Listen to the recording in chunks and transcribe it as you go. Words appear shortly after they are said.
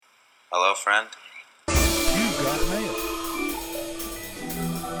Hello, friend. You've got mail.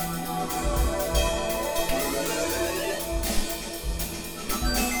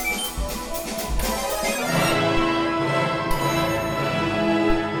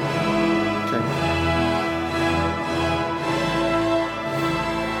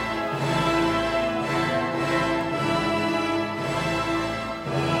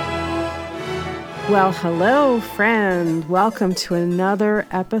 Well, hello, friend. Welcome to another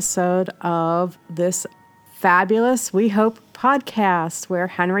episode of this fabulous, we hope, podcast where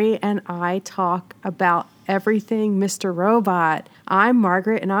Henry and I talk about everything Mr. Robot. I'm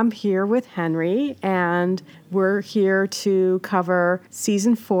Margaret, and I'm here with Henry, and we're here to cover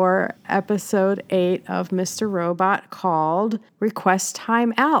Season 4, Episode 8 of Mr. Robot called Request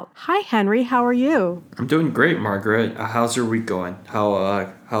Time Out. Hi, Henry. How are you? I'm doing great, Margaret. How's your week going?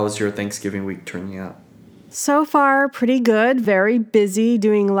 How's your Thanksgiving week turning out? So far, pretty good. Very busy,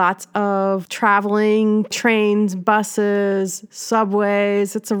 doing lots of traveling, trains, buses,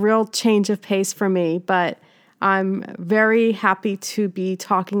 subways. It's a real change of pace for me, but I'm very happy to be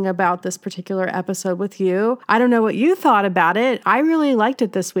talking about this particular episode with you. I don't know what you thought about it. I really liked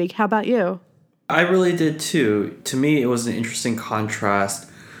it this week. How about you? I really did too. To me, it was an interesting contrast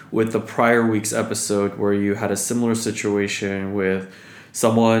with the prior week's episode where you had a similar situation with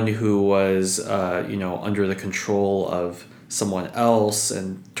someone who was, under the control of someone else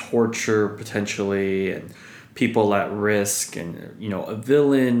and torture potentially and people at risk and, a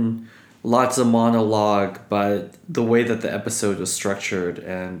villain, lots of monologue. But the way that the episode was structured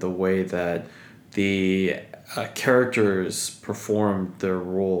and the way that the characters performed their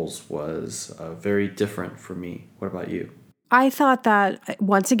roles was very different for me. What about you? I thought that,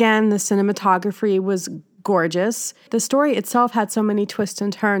 once again, the cinematography was gorgeous. The story itself had so many twists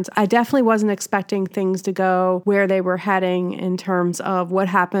and turns. I definitely wasn't expecting things to go where they were heading in terms of what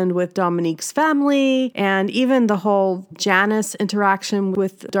happened with Dominique's family, and even the whole Janice interaction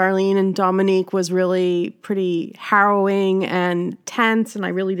with Darlene and Dominique was really pretty harrowing and tense, and I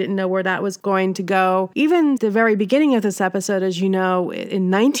really didn't know where that was going to go. Even the very beginning of this episode, as you know,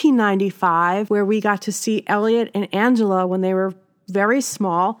 in 1995, where we got to see Elliot and Angela when they were very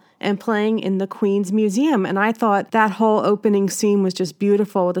small and playing in the Queen's Museum. And I thought that whole opening scene was just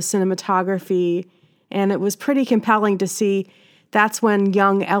beautiful with the cinematography. And it was pretty compelling to see that's when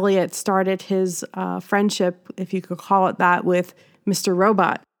young Elliot started his friendship, if you could call it that, with Mr.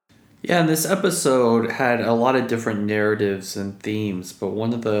 Robot. Yeah, and this episode had a lot of different narratives and themes, but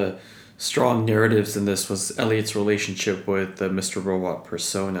one of the strong narratives in this was Elliot's relationship with the Mr. Robot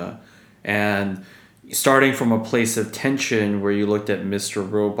persona. And starting from a place of tension where you looked at Mr.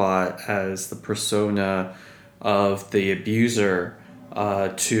 Robot as the persona of the abuser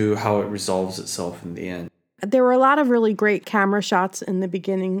to how it resolves itself in the end. There were a lot of really great camera shots in the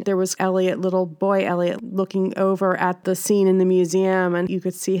beginning. There was Elliot, little boy Elliot, looking over at the scene in the museum, and you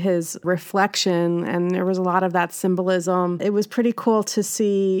could see his reflection, and there was a lot of that symbolism. It was pretty cool to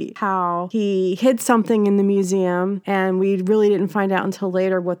see how he hid something in the museum, and we really didn't find out until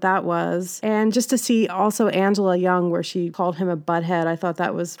later what that was. And just to see also Angela Young, where she called him a butthead, I thought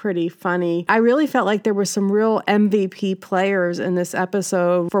that was pretty funny. I really felt like there were some real MVP players in this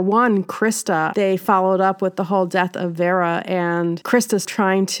episode. For one, Krista, they followed up with the whole death of Vera, and Krista's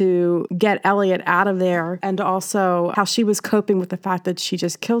trying to get Elliot out of there, and also how she was coping with the fact that she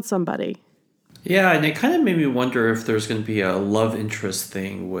just killed somebody. Yeah, and it kind of made me wonder if there's going to be a love interest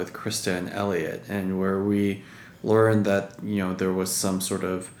thing with Krista and Elliot, and where we learned that, there was some sort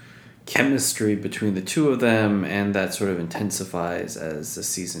of chemistry between the two of them, and that sort of intensifies as the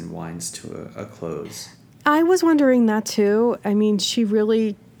season winds to a close. I was wondering that too. I mean, she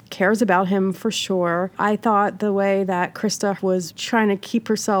really cares about him for sure. I thought the way that Krista was trying to keep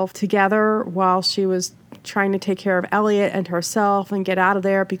herself together while she was trying to take care of Elliot and herself and get out of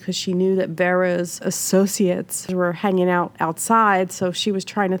there because she knew that Vera's associates were hanging out outside, so she was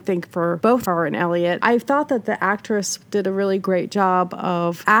trying to think for both her and Elliot. I thought that the actress did a really great job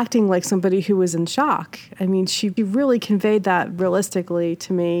of acting like somebody who was in shock. I mean, she really conveyed that realistically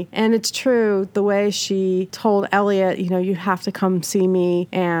to me. And it's true, the way she told Elliot, you have to come see me,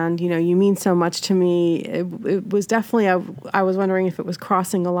 and, you mean so much to me. It was definitely, I was wondering if it was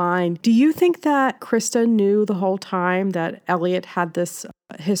crossing a line. Do you think that Krista knew the whole time that Elliot had this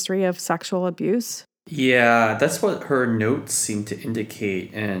history of sexual abuse? Yeah, that's what her notes seem to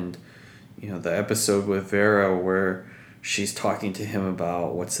indicate. And, the episode with Vera where she's talking to him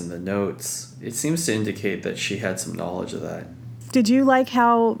about what's in the notes, it seems to indicate that she had some knowledge of that. Did you like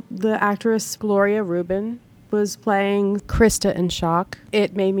how the actress Gloria Rubin was playing Krista in shock.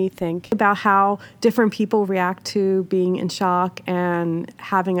 It made me think about how different people react to being in shock and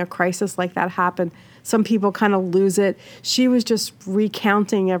having a crisis like that happen. Some people kind of lose it. She was just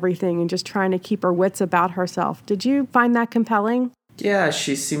recounting everything and just trying to keep her wits about herself. Did you find that compelling? Yeah,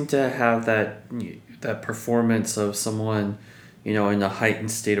 she seemed to have that performance of someone, in a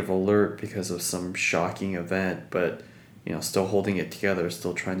heightened state of alert because of some shocking event, but still holding it together,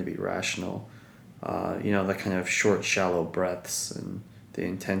 still trying to be rational. The kind of short, shallow breaths and the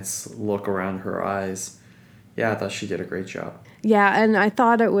intense look around her eyes. Yeah, I thought she did a great job. Yeah, and I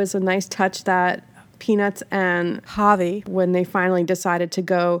thought it was a nice touch that Peanuts and Javi, when they finally decided to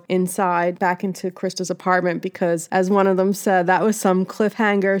go inside back into Krista's apartment, because as one of them said, that was some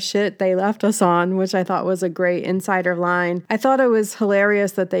cliffhanger shit they left us on, which I thought was a great insider line. I thought it was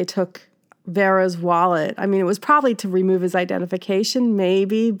hilarious that they took Vera's wallet. I mean, it was probably to remove his identification,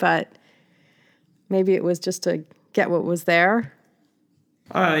 maybe, but maybe it was just to get what was there.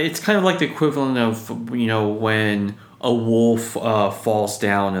 It's kind of like the equivalent of, when a wolf falls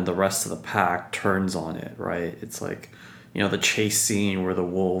down and the rest of the pack turns on it, right? It's like, the chase scene where the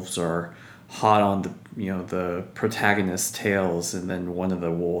wolves are hot on the protagonist's tails, and then one of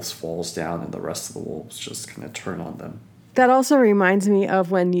the wolves falls down and the rest of the wolves just kind of turn on them. That also reminds me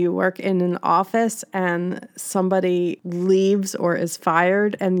of when you work in an office and somebody leaves or is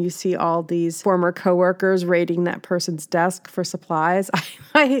fired and you see all these former coworkers raiding that person's desk for supplies.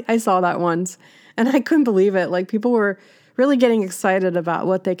 I saw that once and I couldn't believe it. Like, people were really getting excited about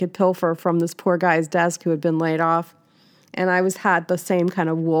what they could pilfer from this poor guy's desk who had been laid off. And I had the same kind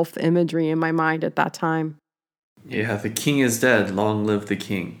of wolf imagery in my mind at that time. Yeah, the king is dead. Long live the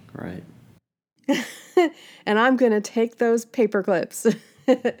king, right? And I'm going to take those paper clips.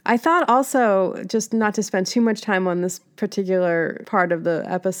 I thought also, just not to spend too much time on this particular part of the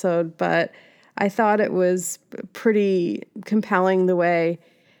episode, but I thought it was pretty compelling the way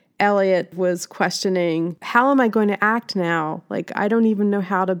Elliot was questioning, how am I going to act now? Like, I don't even know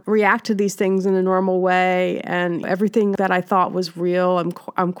how to react to these things in a normal way. And everything that I thought was real,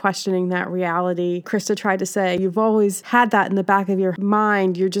 I'm questioning that reality. Krista tried to say, you've always had that in the back of your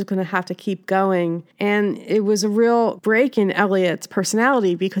mind. You're just going to have to keep going. And it was a real break in Elliot's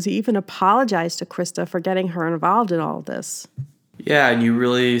personality because he even apologized to Krista for getting her involved in all of this. Yeah, and you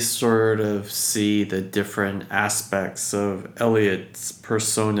really sort of see the different aspects of Elliot's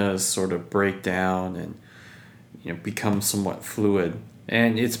personas sort of break down and become somewhat fluid.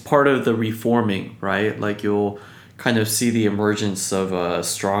 And it's part of the reforming, right? Like, you'll kind of see the emergence of a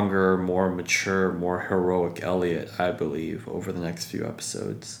stronger, more mature, more heroic Elliot, I believe, over the next few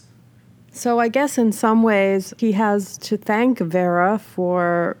episodes. So I guess in some ways he has to thank Vera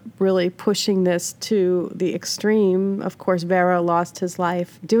for really pushing this to the extreme. Of course, Vera lost his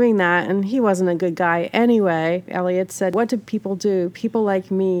life doing that, and he wasn't a good guy anyway. Elliot said, what do people do? People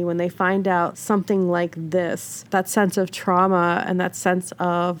like me, when they find out something like this, that sense of trauma and that sense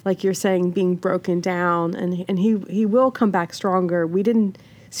of, like you're saying, being broken down, and he will come back stronger. We didn't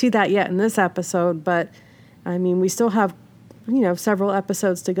see that yet in this episode, but I mean, we still have several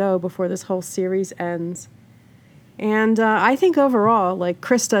episodes to go before this whole series ends. And I think overall, like,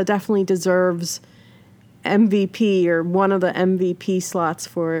 Krista definitely deserves MVP or one of the MVP slots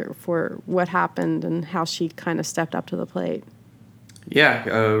for what happened and how she kind of stepped up to the plate. Yeah,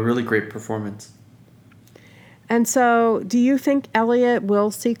 a really great performance. And so, do you think Elliot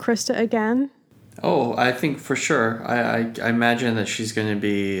will see Krista again? Oh, I think for sure. I imagine that she's going to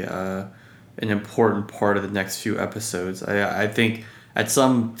be an important part of the next few episodes. I think at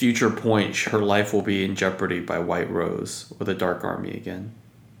some future point, her life will be in jeopardy by White Rose or the Dark Army again.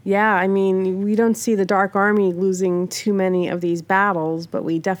 Yeah, I mean, we don't see the Dark Army losing too many of these battles, but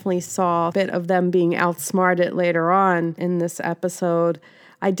we definitely saw a bit of them being outsmarted later on in this episode.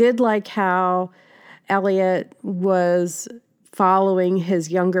 I did like how Elliot was following his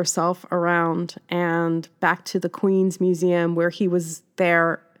younger self around and back to the Queen's Museum where he was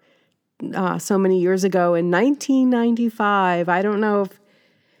there so many years ago in 1995. I don't know if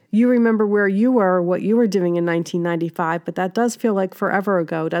you remember where you were, what you were doing in 1995, but that does feel like forever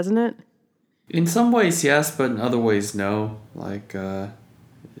ago, doesn't it? In some ways, yes, but in other ways, no. Like, yeah,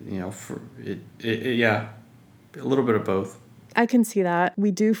 a little bit of both. I can see that.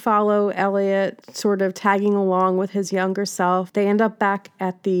 We do follow Elliot sort of tagging along with his younger self. They end up back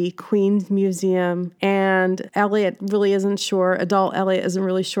at the Queen's Museum, and Elliot really isn't sure, adult Elliot isn't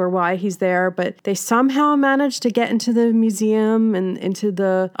really sure why he's there, but they somehow manage to get into the museum and into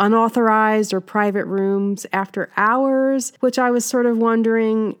the unauthorized or private rooms after hours, which I was sort of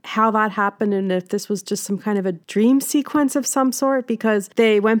wondering how that happened and if this was just some kind of a dream sequence of some sort, because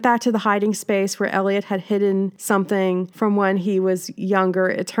they went back to the hiding space where Elliot had hidden something from when he was younger.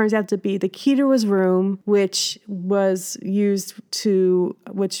 It turns out to be the key to his room, which was used to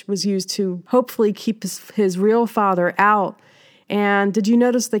hopefully keep his real father out. And did you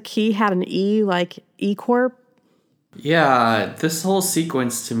notice the key had an E, like E Corp? Yeah, this whole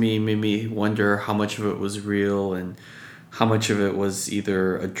sequence to me made me wonder how much of it was real and how much of it was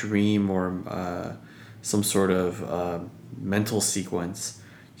either a dream or some sort of mental sequence.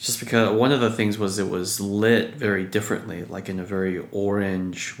 Just because one of the things was it was lit very differently, like in a very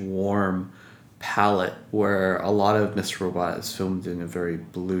orange, warm palette, where a lot of Mr. Robot is filmed in a very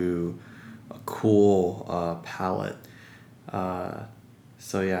blue, cool palette.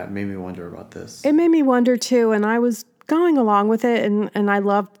 So yeah, it made me wonder about this. It made me wonder too, and I was going along with it, and I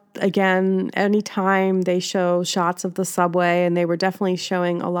loved, again, anytime they show shots of the subway, and they were definitely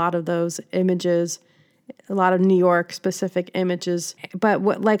showing a lot of those images, a lot of New York specific images. But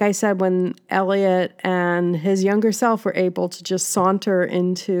like I said, when Elliot and his younger self were able to just saunter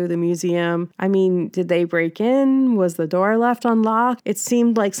into the museum, I mean, did they break in? Was the door left unlocked? It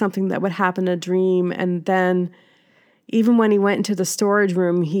seemed like something that would happen in a dream, and then even when he went into the storage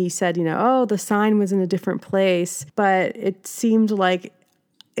room, he said, oh, the sign was in a different place. But it seemed like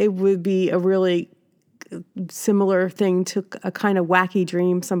it would be a really similar thing to a kind of wacky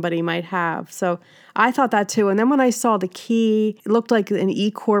dream somebody might have. So I thought that too. And then when I saw the key, it looked like an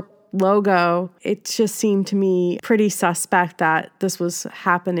E Corp logo. It just seemed to me pretty suspect that this was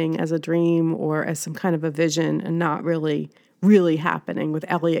happening as a dream or as some kind of a vision and not really happening with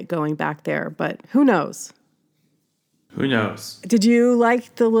Elliot going back there. But who knows? Who knows? Did you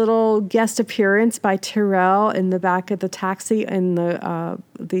like the little guest appearance by Tyrell in the back of the taxi in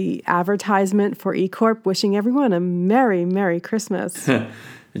the advertisement for E Corp, wishing everyone a Merry, Merry Christmas?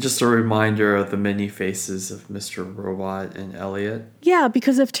 Just a reminder of the many faces of Mr. Robot and Elliot. Yeah,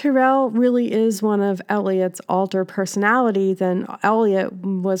 because if Tyrell really is one of Elliot's alter personality, then Elliot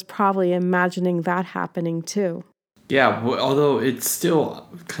was probably imagining that happening too. Yeah, although it's still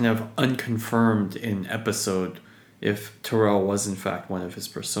kind of unconfirmed in episode if Tyrell was in fact one of his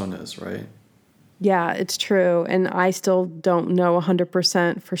personas, right? Yeah, it's true. And I still don't know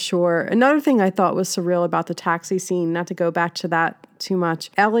 100% for sure. Another thing I thought was surreal about the taxi scene, not to go back to that too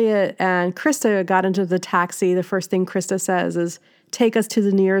much, Elliot and Krista got into the taxi. The first thing Krista says is, take us to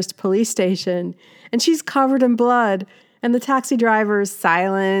the nearest police station. And she's covered in blood. And the taxi driver is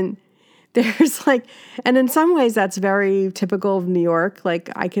silent. There's and in some ways that's very typical of New York.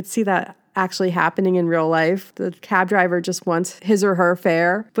 I could see that actually happening in real life. The cab driver just wants his or her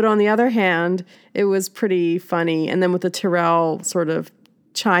fare. But on the other hand, it was pretty funny. And then with the Tyrell sort of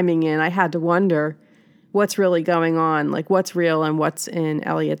chiming in, I had to wonder what's really going on, what's real and what's in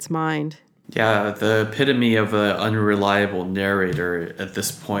Elliot's mind. Yeah, the epitome of an unreliable narrator at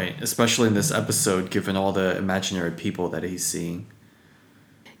this point, especially in this episode, given all the imaginary people that he's seeing.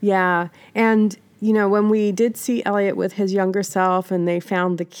 Yeah, and when we did see Elliot with his younger self and they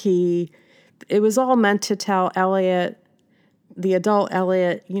found the key, it was all meant to tell Elliot, the adult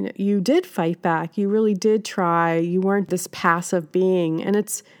Elliot, you did fight back. You really did try. You weren't this passive being. And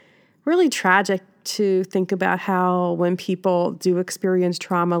it's really tragic to think about how when people do experience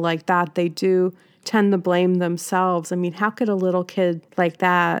trauma like that, they do tend to blame themselves. I mean, how could a little kid like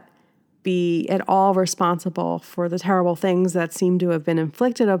that be at all responsible for the terrible things that seem to have been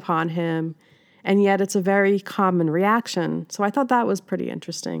inflicted upon him? And yet it's a very common reaction. So I thought that was pretty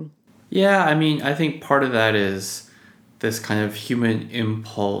interesting. Yeah, I mean, I think part of that is this kind of human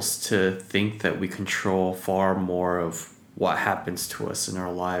impulse to think that we control far more of what happens to us in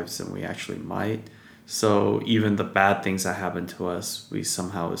our lives than we actually might. So even the bad things that happen to us, we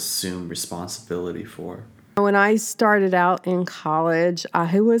somehow assume responsibility for. When I started out in college,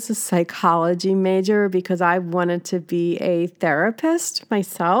 I was a psychology major because I wanted to be a therapist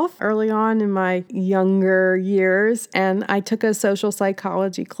myself early on in my younger years. And I took a social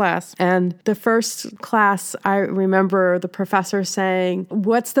psychology class. And the first class, I remember the professor saying,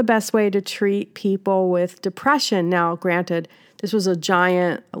 what's the best way to treat people with depression? Now, granted, this was a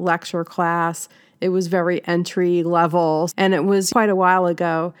giant lecture class. It was very entry level, and it was quite a while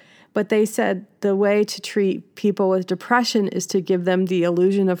ago. But they said the way to treat people with depression is to give them the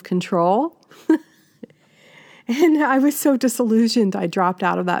illusion of control. And I was so disillusioned. I dropped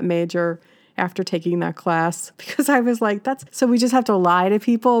out of that major after taking that class because I was like, so we just have to lie to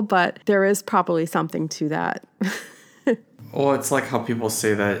people, but there is probably something to that. Well, it's like how people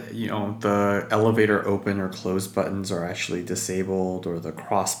say that, the elevator open or close buttons are actually disabled, or the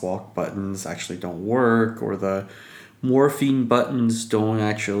crosswalk buttons actually don't work, or the morphine buttons don't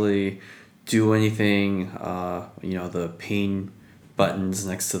actually do anything. The pain buttons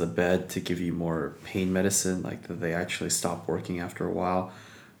next to the bed to give you more pain medicine, like that they actually stop working after a while.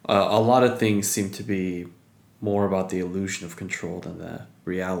 A lot of things seem to be more about the illusion of control than the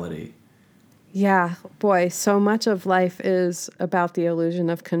reality. Yeah, boy, so much of life is about the illusion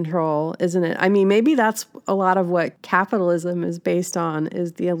of control, isn't it? I mean, maybe that's a lot of what capitalism is based on,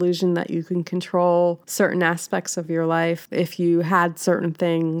 is the illusion that you can control certain aspects of your life if you had certain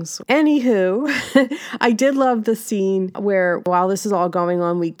things. Anywho, I did love the scene where, while this is all going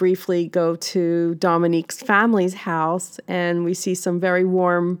on, we briefly go to Dominique's family's house and we see some very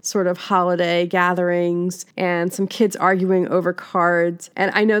warm sort of holiday gatherings and some kids arguing over cards.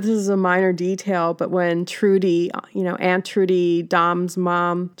 And I know this is a minor detail, but when Trudy, Aunt Trudy, Dom's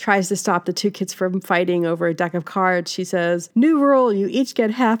mom, tries to stop the two kids from fighting over a deck of cards, she says, "New rule, you each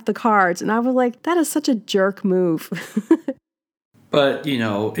get half the cards." And I was like, that is such a jerk move. But,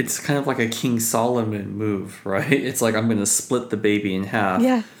 it's kind of like a King Solomon move, right? It's like, I'm going to split the baby in half.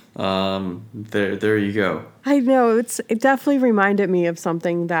 Yeah. There you go. I know. It definitely reminded me of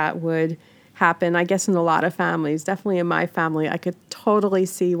something that would happen, I guess, in a lot of families. Definitely in my family, I could totally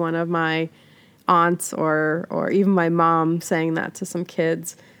see one of my aunts or even my mom saying that to some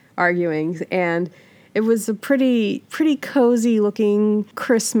kids arguing. And it was a pretty cozy looking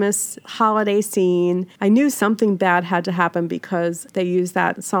Christmas holiday scene. I knew something bad had to happen because they used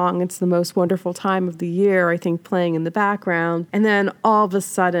that song, "It's the Most Wonderful Time of the Year," I think, playing in the background. And then all of a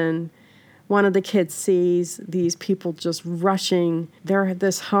sudden, one of the kids sees these people just rushing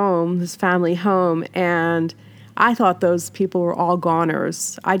this family home, and I thought those people were all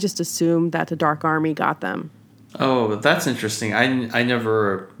goners. I just assumed that the Dark Army got them. Oh, that's interesting. I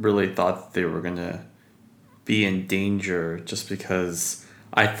never really thought they were going to be in danger, just because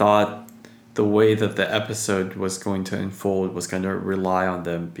I thought the way that the episode was going to unfold was going to rely on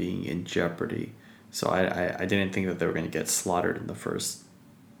them being in jeopardy. So I didn't think that they were going to get slaughtered in the first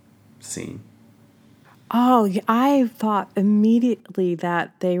scene. Oh, I thought immediately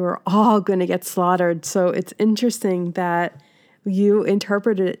that they were all going to get slaughtered. So it's interesting that you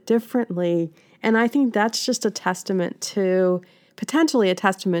interpreted it differently. And I think that's just potentially a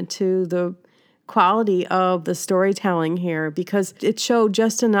testament to the quality of the storytelling here, because it showed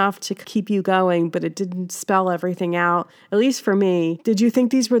just enough to keep you going, but it didn't spell everything out, at least for me. Did you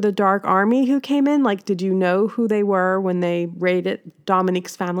think these were the Dark Army who came in? Like, did you know who they were when they raided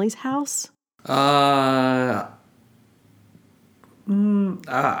Dominique's family's house?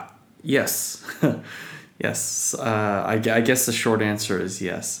 Yes. Yes. I guess the short answer is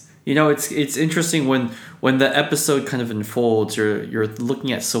yes. It's interesting when the episode kind of unfolds, you're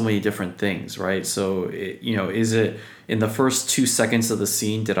looking at so many different things, right? So, is it in the first 2 seconds of the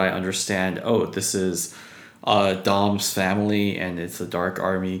scene, did I understand, oh, this is Dom's family and it's the Dark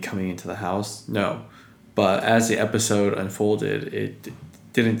Army coming into the house? No. But as the episode unfolded, it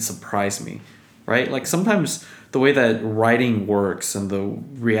didn't surprise me, right? Like, sometimes the way that writing works and the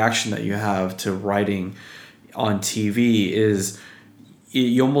reaction that you have to writing on TV is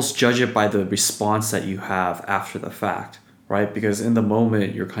you almost judge it by the response that you have after the fact, right? Because in the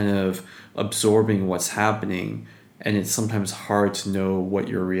moment, you're kind of absorbing what's happening, and it's sometimes hard to know what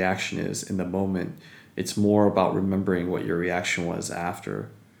your reaction is in the moment. It's more about remembering what your reaction was after.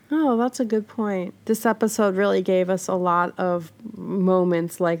 Oh, that's a good point. This episode really gave us a lot of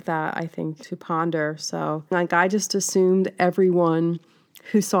moments like that, I think, to ponder. So, I just assumed everyone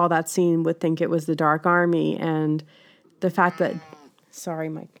who saw that scene would think it was the Dark Army, and the fact that... Sorry,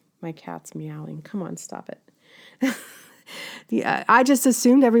 my cat's meowing. Come on, stop it. Yeah, I just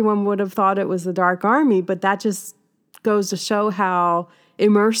assumed everyone would have thought it was the Dark Army, but that just goes to show how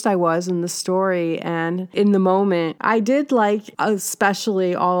immersed I was in the story and in the moment. I did like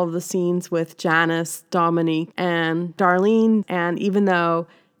especially all of the scenes with Janice, Dominique, and Darlene. And even though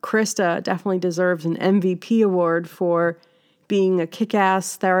Krista definitely deserves an MVP award for being a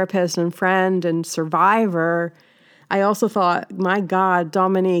kick-ass therapist and friend and survivor, I also thought, my God,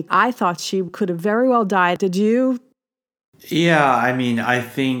 Dominique, I thought she could have very well died. Did you? Yeah, I mean, I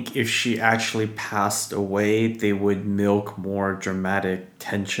think if she actually passed away, they would milk more dramatic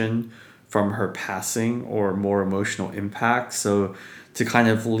tension from her passing or more emotional impact. So to kind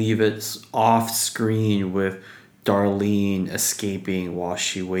of leave it off screen with Darlene escaping while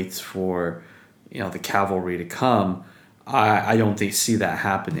she waits for the cavalry to come, I don't see that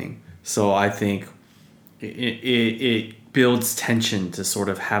happening. So I think it builds tension to sort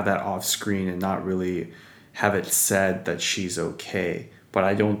of have that off screen and not really have it said that she's okay. But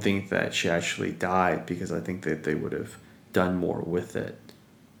I don't think that she actually died, because I think that they would have done more with it.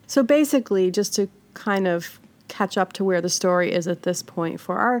 So basically, just to kind of catch up to where the story is at this point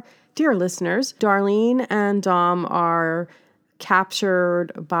for our dear listeners, Darlene and Dom are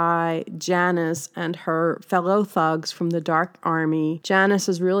captured by Janice and her fellow thugs from the Dark Army. Janice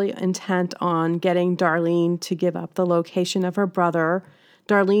is really intent on getting Darlene to give up the location of her brother.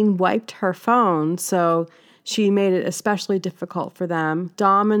 Darlene wiped her phone, so she made it especially difficult for them.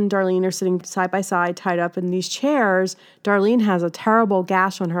 Dom and Darlene are sitting side by side, tied up in these chairs. Darlene has a terrible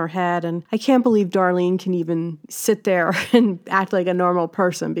gash on her head, and I can't believe Darlene can even sit there and act like a normal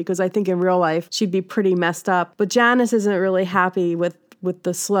person, because I think in real life she'd be pretty messed up. But Janice isn't really happy with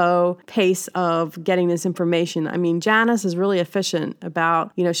the slow pace of getting this information. I mean, Janice is really efficient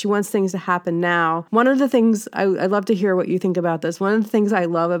about, she wants things to happen now. One of the things, I'd love to hear what you think about this. One of the things I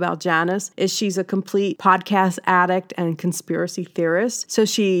love about Janice is she's a complete podcast addict and conspiracy theorist. So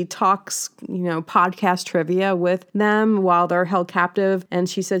she talks, podcast trivia with them while they're held captive. And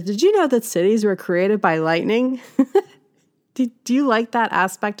she says, "Did you know that cities were created by lightning?" Do you like that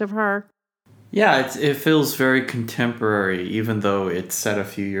aspect of her? Yeah, it feels very contemporary, even though it's set a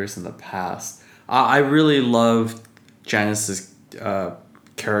few years in the past. I really loved Janice's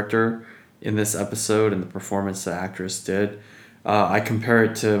character in this episode and the performance the actress did. I compare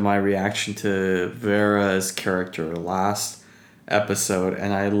it to my reaction to Vera's character last episode,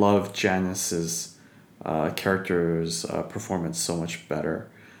 and I love Janice's character's performance so much better.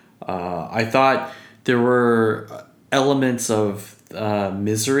 I thought there were elements of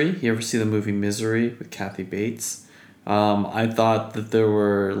Misery. You ever see the movie Misery with Kathy Bates? I thought that there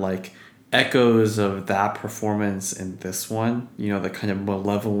were like echoes of that performance in this one. The kind of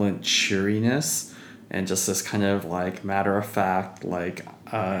malevolent cheeriness and just this kind of like matter of fact like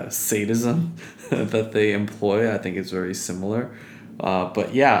sadism that they employ. I think it's very similar.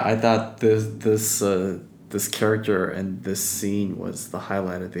 But yeah, I thought this character and this scene was the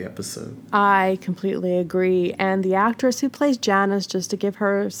highlight of the episode. I completely agree. And the actress who plays Janice, just to give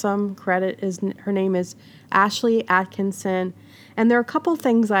her some credit, her name is Ashley Atkinson. And there are a couple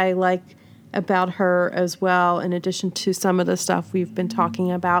things I like about her as well, in addition to some of the stuff we've been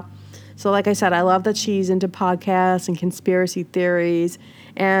talking about. So like I said, I love that she's into podcasts and conspiracy theories.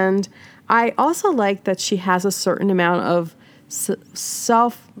 And I also like that she has a certain amount of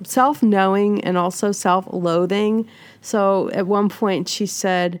self-knowing and also self-loathing. So at one point she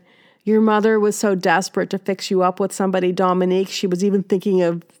said, "Your mother was so desperate to fix you up with somebody, Dominique, she was even thinking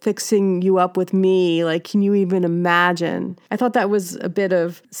of fixing you up with me. Like, can you even imagine?" I thought that was a bit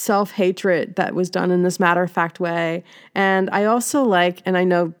of self-hatred that was done in this matter-of-fact way. And I also like, and I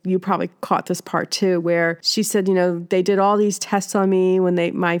know you probably caught this part too, where she said, they did all these tests on me when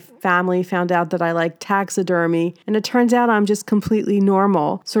my family found out that I like taxidermy. And it turns out I'm just completely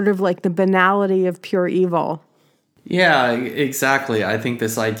normal, sort of like the banality of pure evil. Yeah, exactly. I think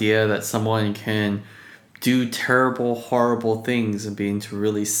this idea that someone can do terrible, horrible things and be into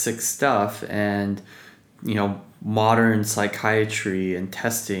really sick stuff, and, modern psychiatry and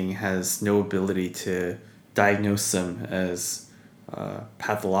testing has no ability to diagnose them as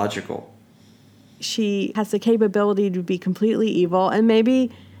pathological. She has the capability to be completely evil, and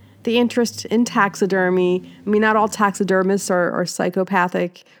maybe the interest in taxidermy. I mean, not all taxidermists are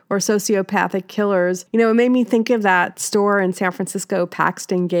psychopathic or sociopathic killers. It made me think of that store in San Francisco,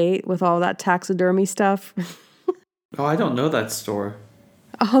 Paxton Gate, with all that taxidermy stuff. Oh, I don't know that store.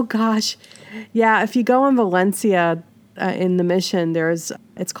 Oh, gosh. Yeah, if you go in Valencia in the Mission,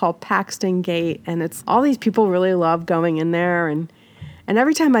 it's called Paxton Gate, and it's all these people really love going in there, and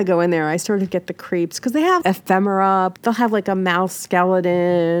every time I go in there, I sort of get the creeps because they have ephemera. They'll have like a mouse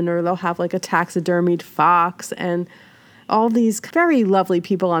skeleton, or they'll have like a taxidermied fox. And all these very lovely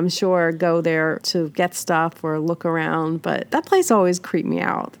people, I'm sure, go there to get stuff or look around. But that place always creeped me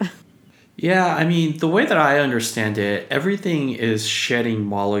out. Yeah, I mean, the way that I understand it, everything is shedding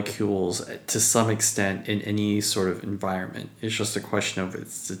molecules to some extent in any sort of environment. It's just a question of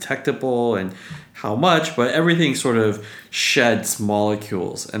it's detectable and how much, but everything sort of sheds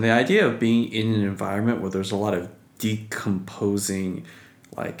molecules. And the idea of being in an environment where there's a lot of decomposing,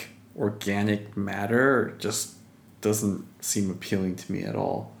 like, organic matter just doesn't seem appealing to me at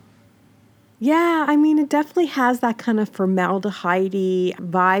all. Yeah, I mean, it definitely has that kind of formaldehyde-y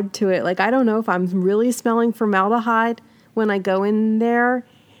vibe to it. Like, I don't know if I'm really smelling formaldehyde when I go in there.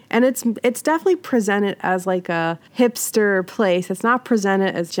 And it's definitely presented as like a hipster place. It's not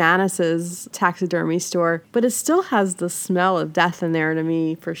presented as Janice's taxidermy store, but it still has the smell of death in there to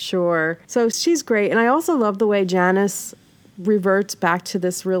me for sure. So she's great. And I also love the way Janice reverts back to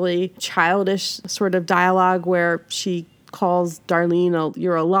this really childish sort of dialogue where she calls Darlene,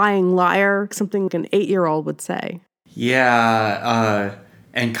 you're a lying liar, something an 8-year-old would say. Yeah,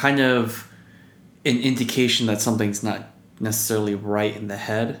 and kind of an indication that something's not necessarily right in the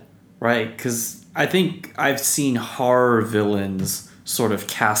head, right? Because I think I've seen horror villains sort of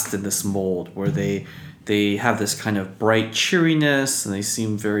cast in this mold where they have this kind of bright cheeriness and they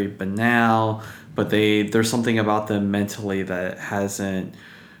seem very banal, but there's something about them mentally that hasn't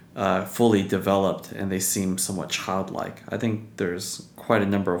fully developed and they seem somewhat childlike. I think there's quite a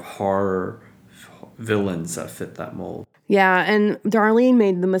number of horror villains that fit that mold. Yeah, and Darlene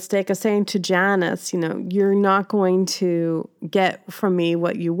made the mistake of saying to Janice, you're not going to get from me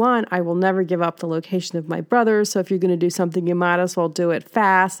what you want. I will never give up the location of my brother. So if you're going to do something, you might as well do it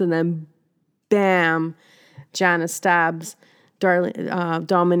fast. And then, bam, Janice stabs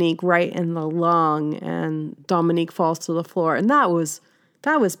Dominique right in the lung, and Dominique falls to the floor. And that was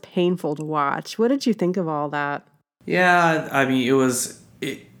painful to watch. What did you think of all that? Yeah, I mean,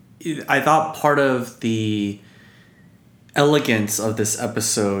 I thought part of the elegance of this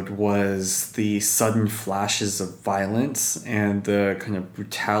episode was the sudden flashes of violence and the kind of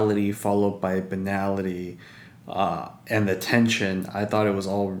brutality followed by banality and the tension. I thought it was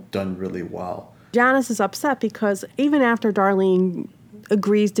all done really well. Janice is upset because even after Darlene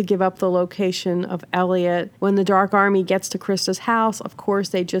agrees to give up the location of Elliot, when the Dark Army gets to Krista's house, of course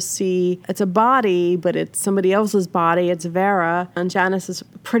they just see it's a body, but it's somebody else's body. It's Vera. And Janice is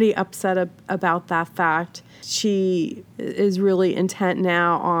pretty upset about that fact. She is really intent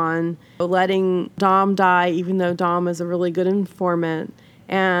now on letting Dom die, even though Dom is a really good informant.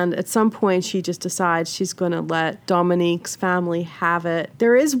 And at some point, she just decides she's going to let Dominique's family have it.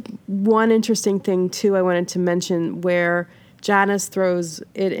 There is one interesting thing, too, I wanted to mention, where Janice throws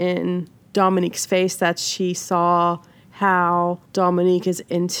it in Dominique's face that she saw how Dominique is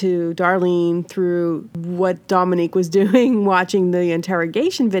into Darlene through what Dominique was doing watching the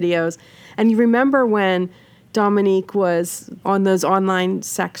interrogation videos. And you remember when Dominique was on those online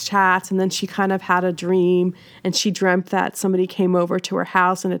sex chats, and then she kind of had a dream, and she dreamt that somebody came over to her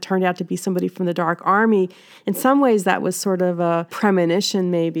house, and it turned out to be somebody from the Dark Army. In some ways, that was sort of a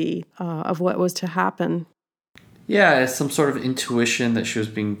premonition, maybe, of what was to happen. Yeah, it's some sort of intuition that she was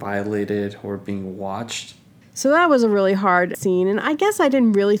being violated or being watched. So that was a really hard scene, and I guess I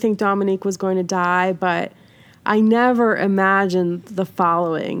didn't really think Dominique was going to die, but I never imagined the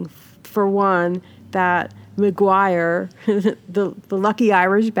following. For one, that McGuire, the lucky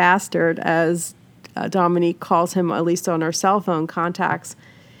Irish bastard, as Dominique calls him, at least on her cell phone contacts,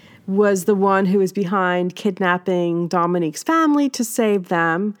 was the one who was behind kidnapping Dominique's family to save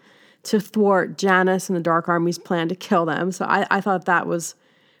them, to thwart Janice and the Dark Army's plan to kill them. So I thought that was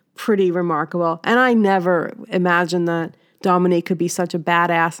pretty remarkable. And I never imagined that Dominique could be such a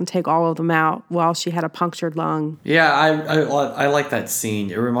badass and take all of them out while she had a punctured lung. Yeah, I like that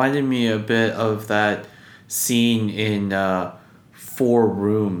scene. It reminded me a bit of that scene in Four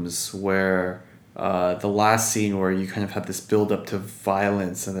Rooms where the last scene where you kind of have this build up to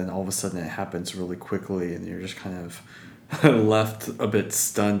violence and then all of a sudden it happens really quickly and you're just kind of left a bit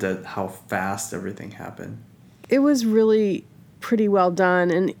stunned at how fast everything happened. It was really pretty well done,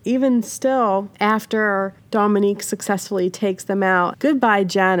 and even still, after Dominique successfully takes them out, goodbye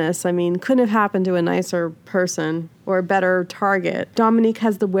Janice. I mean, couldn't have happened to a nicer person or a better target. Dominique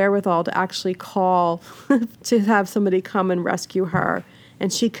has the wherewithal to actually call to have somebody come and rescue her,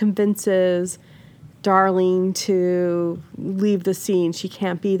 and she convinces Darlene to leave the scene. She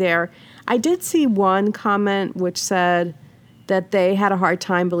can't be there. I did see one comment which said that they had a hard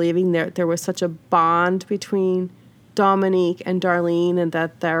time believing there was such a bond between Dominique and Darlene and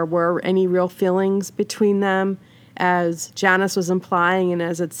that there were any real feelings between them, as Janice was implying and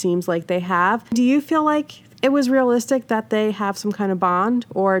as it seems like they have. Do you feel like it was realistic that they have some kind of bond,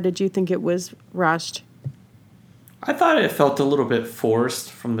 or did you think it was rushed? I thought it felt a little bit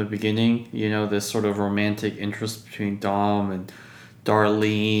forced from the beginning, this sort of romantic interest between Dom and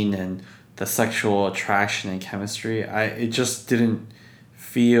Darlene and the sexual attraction and chemistry. It just didn't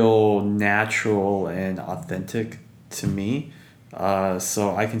feel natural and authentic to me.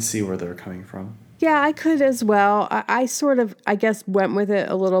 So I can see where they're coming from. Yeah, I could as well. I sort of, I guess, went with it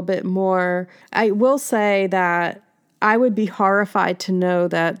a little bit more. I will say that I would be horrified to know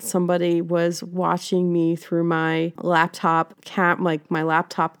that somebody was watching me through my laptop my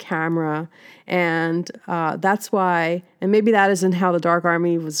laptop camera. And that's why, and maybe that isn't how the Dark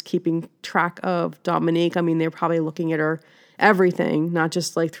Army was keeping track of Dominique. I mean, they're probably looking at her everything, not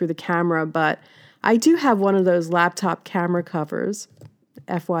just like through the camera. But I do have one of those laptop camera covers,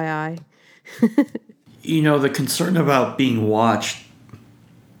 FYI. The concern about being watched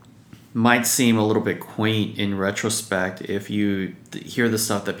might seem a little bit quaint in retrospect if you hear the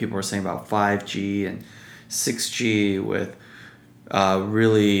stuff that people are saying about 5G and 6G with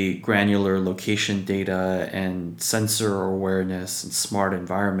really granular location data and sensor awareness and smart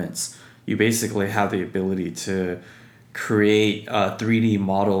environments. You basically have the ability to create 3D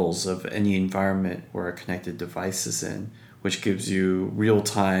models of any environment where a connected device is in, which gives you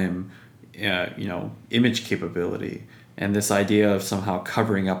real-time image capability. And this idea of somehow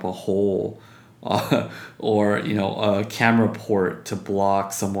covering up a hole or a camera port to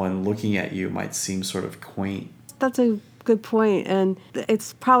block someone looking at you might seem sort of quaint. That's a good point. And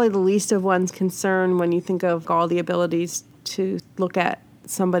it's probably the least of one's concern when you think of all the abilities to look at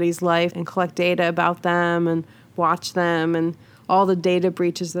somebody's life and collect data about them and watch them and all the data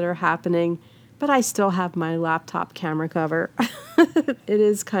breaches that are happening. But I still have my laptop camera cover. It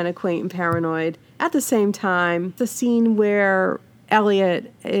is kind of quaint and paranoid. At the same time, the scene where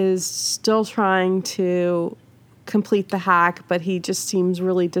Elliot is still trying to complete the hack, but he just seems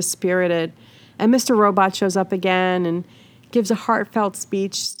really dispirited. And Mr. Robot shows up again and gives a heartfelt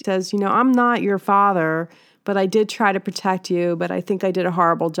speech, says, I'm not your father, but I did try to protect you, but I think I did a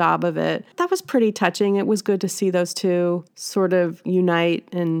horrible job of it. That was pretty touching. It was good to see those two sort of unite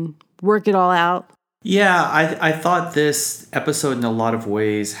and work it all out. Yeah, I thought this episode in a lot of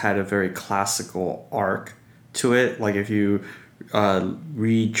ways had a very classical arc to it. Like if you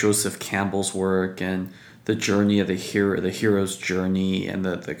read Joseph Campbell's work and the journey of the hero's journey and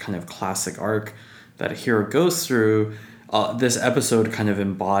the kind of classic arc that a hero goes through, this episode kind of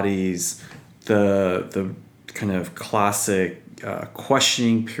embodies the kind of classic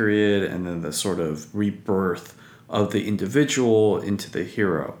questioning period and then the sort of rebirth of the individual into the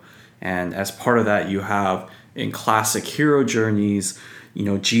hero. And as part of that, you have in classic hero journeys,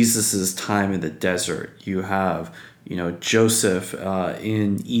 Jesus's time in the desert. You have, Joseph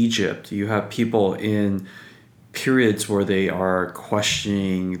in Egypt. You have people in periods where they are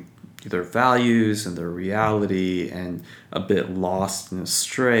questioning their values and their reality and a bit lost and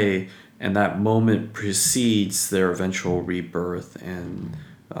astray. And that moment precedes their eventual rebirth and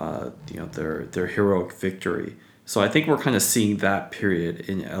their heroic victory. So I think we're kind of seeing that period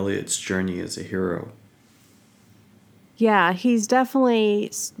in Elliot's journey as a hero. Yeah, he's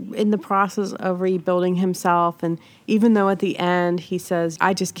definitely in the process of rebuilding himself. And even though at the end he says,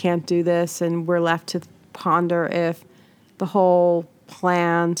 I just can't do this, and we're left to ponder if the whole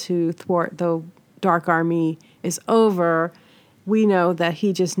plan to thwart the Dark Army is over, we know that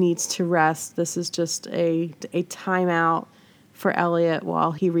he just needs to rest. This is just a timeout for Elliot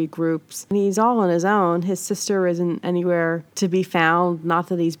while he regroups. And he's all on his own. His sister isn't anywhere to be found. Not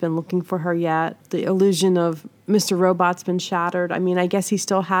that he's been looking for her yet. The illusion of Mr. Robot's been shattered. I mean, I guess he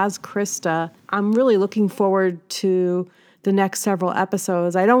still has Krista. I'm really looking forward to the next several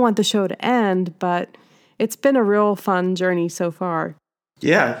episodes. I don't want the show to end, but it's been a real fun journey so far.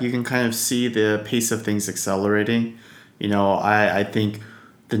 Yeah, you can kind of see the pace of things accelerating. I think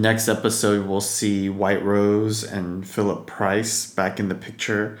the next episode we'll see White Rose and Philip Price back in the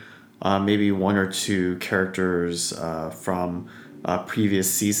picture. Maybe one or two characters from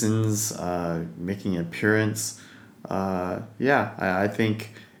previous seasons making an appearance. I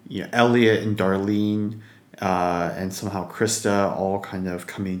think Elliot and Darlene and somehow Krista all kind of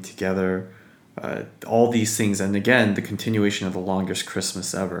coming together. All these things, and again, the continuation of the longest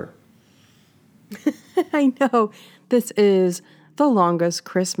Christmas ever. I know. This is the longest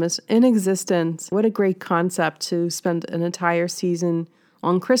Christmas in existence. What a great concept to spend an entire season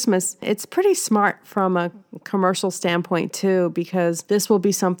on Christmas. It's pretty smart from a commercial standpoint too, because this will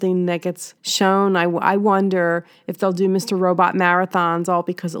be something that gets shown. I wonder if they'll do Mr. Robot marathons all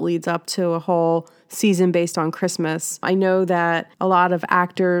because it leads up to a whole season based on Christmas. I know that a lot of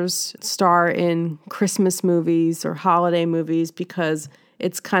actors star in Christmas movies or holiday movies because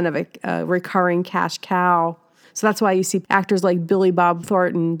it's kind of a recurring cash cow. So that's why you see actors like Billy Bob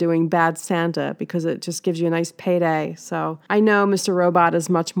Thornton doing Bad Santa, because it just gives you a nice payday. So I know Mr. Robot is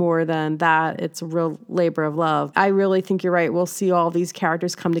much more than that. It's a real labor of love. I really think you're right. We'll see all these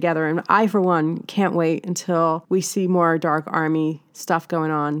characters come together. And I, for one, can't wait until we see more Dark Army stuff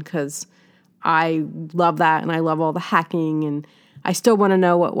going on, because I love that and I love all the hacking and I still want to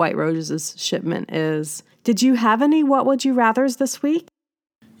know what White Rose's shipment is. Did you have any What Would You Rathers this week?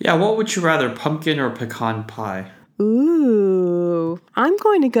 Yeah, what would you rather, pumpkin or pecan pie? Ooh, I'm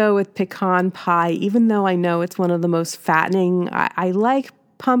going to go with pecan pie, even though I know it's one of the most fattening. I like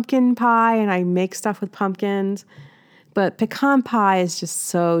pumpkin pie and I make stuff with pumpkins, but pecan pie is just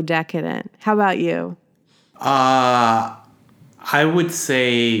so decadent. How about you? I would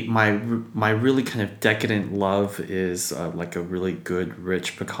say my really kind of decadent love is like a really good,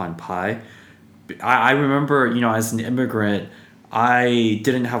 rich pecan pie. I remember, as an immigrant, I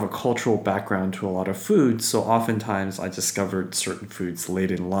didn't have a cultural background to a lot of food, so oftentimes I discovered certain foods late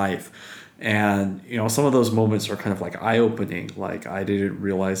in life. And, some of those moments are kind of like eye-opening. Like, I didn't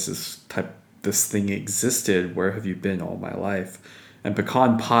realize this thing existed. Where have you been all my life? And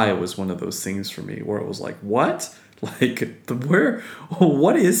pecan pie was one of those things for me where it was like, what? Like,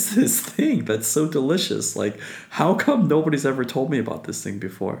 what is this thing that's so delicious? Like, how come nobody's ever told me about this thing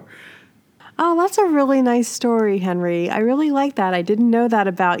before? Oh, that's a really nice story, Henry. I really like that. I didn't know that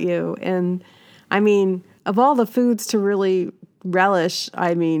about you. And I mean, of all the foods to really relish,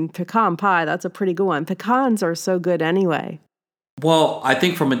 pecan pie, that's a pretty good one. Pecans are so good anyway. Well, I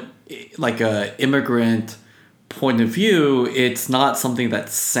think from a immigrant point of view, it's not something that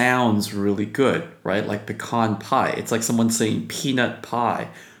sounds really good, right? Like pecan pie. It's like someone saying peanut pie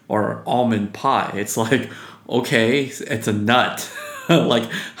or almond pie. It's like, okay, it's a nut. Like,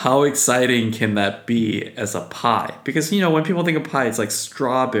 how exciting can that be as a pie? Because, when people think of pie, it's like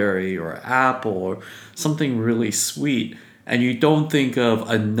strawberry or apple or something really sweet. And you don't think of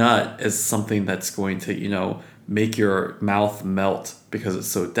a nut as something that's going to, make your mouth melt because it's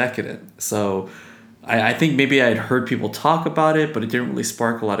so decadent. So I think maybe I'd heard people talk about it, but it didn't really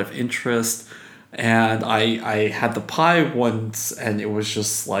spark a lot of interest. And I had the pie once, and it was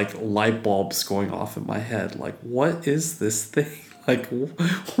just like light bulbs going off in my head. Like, what is this thing? Like,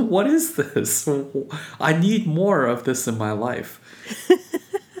 what is this? I need more of this in my life.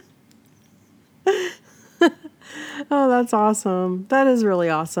 Oh, that's awesome. That is really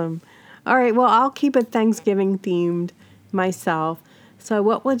awesome. All right, well, I'll keep it Thanksgiving themed myself. So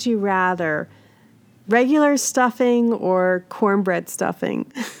what would you rather? Regular stuffing or cornbread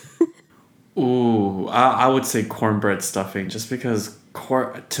stuffing? Ooh, I would say cornbread stuffing, just because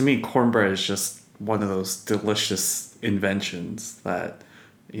to me cornbread is just one of those delicious inventions that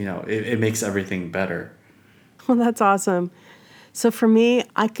it makes everything better. Well, that's awesome. So for me,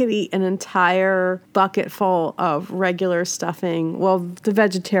 I could eat an entire bucket full of regular stuffing. Well, the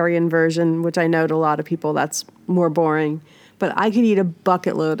vegetarian version, which I know to a lot of people that's more boring. But I could eat a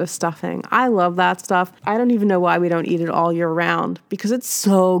bucket load of stuffing. I love that stuff. I don't even know why we don't eat it all year round because it's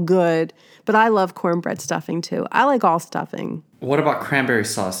so good. But I love cornbread stuffing too. I like all stuffing. What about cranberry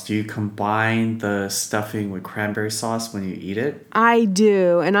sauce? Do you combine the stuffing with cranberry sauce when you eat it? I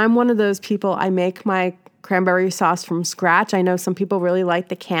do. And I'm one of those people, I make my cranberry sauce from scratch. I know some people really like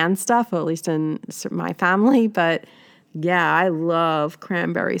the canned stuff, at least in my family. But yeah, I love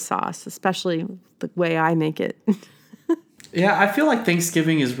cranberry sauce, especially the way I make it. Yeah, I feel like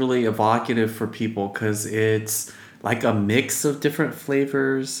Thanksgiving is really evocative for people because it's like a mix of different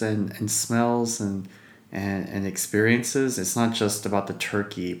flavors and smells and experiences. It's not just about the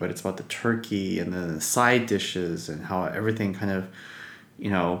turkey, but it's about the turkey and the side dishes and how everything kind of,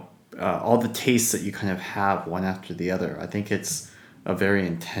 all the tastes that you kind of have one after the other. I think it's a very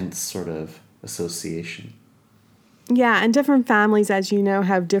intense sort of association. Yeah, and different families, as you know,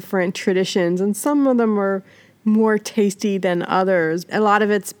 have different traditions, and some of them are more tasty than others. A lot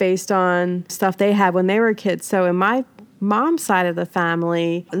of it's based on stuff they had when they were kids. So in my mom's side of the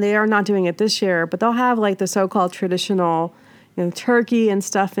family, they are not doing it this year, but they'll have like the so-called traditional, turkey and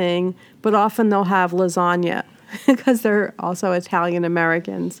stuffing, but often they'll have lasagna because they're also Italian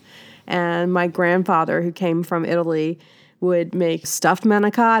Americans. And my grandfather, who came from Italy, would make stuffed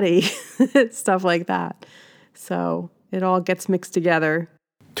manicotti, stuff like that. So it all gets mixed together.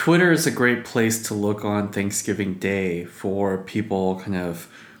 Twitter is a great place to look on Thanksgiving Day for people kind of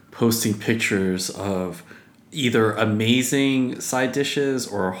posting pictures of either amazing side dishes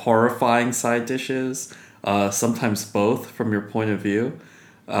or horrifying side dishes, sometimes both from your point of view.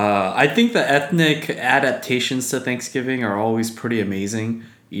 I think the ethnic adaptations to Thanksgiving are always pretty amazing.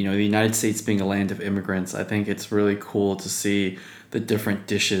 The United States being a land of immigrants, I think it's really cool to see the different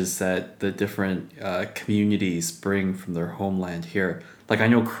dishes that the different communities bring from their homeland here. Like, I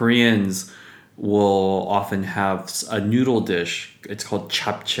know Koreans will often have a noodle dish. It's called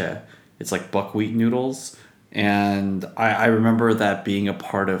japchae. It's like buckwheat noodles. And I remember that being a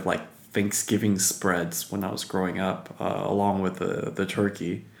part of like Thanksgiving spreads when I was growing up, along with the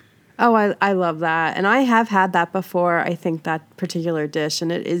turkey. Oh, I love that. And I have had that before, I think, that particular dish,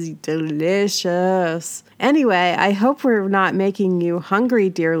 and it is delicious. Anyway, I hope we're not making you hungry,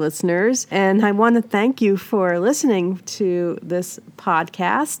 dear listeners. And I want to thank you for listening to this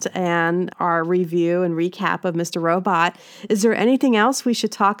podcast and our review and recap of Mr. Robot. Is there anything else we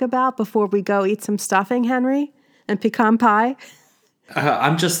should talk about before we go eat some stuffing, Henry? And pecan pie?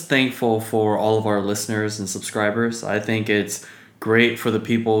 I'm just thankful for all of our listeners and subscribers. I think it's great for the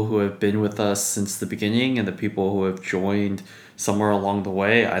people who have been with us since the beginning and the people who have joined somewhere along the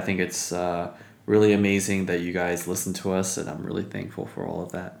way. I think it's really amazing that you guys listen to us, and I'm really thankful for all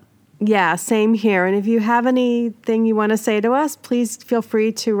of that. Yeah, same here. And if you have anything you want to say to us, please feel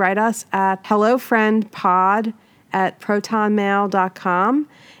free to write us at hellofriendpod@protonmail.com.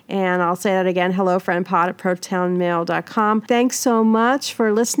 And I'll say that again, hellofriendpod@protonmail.com. Thanks so much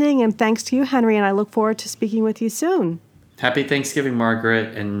for listening, and thanks to you, Henry, and I look forward to speaking with you soon. Happy Thanksgiving,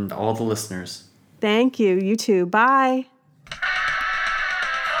 Margaret, and all the listeners. Thank you. You too. Bye.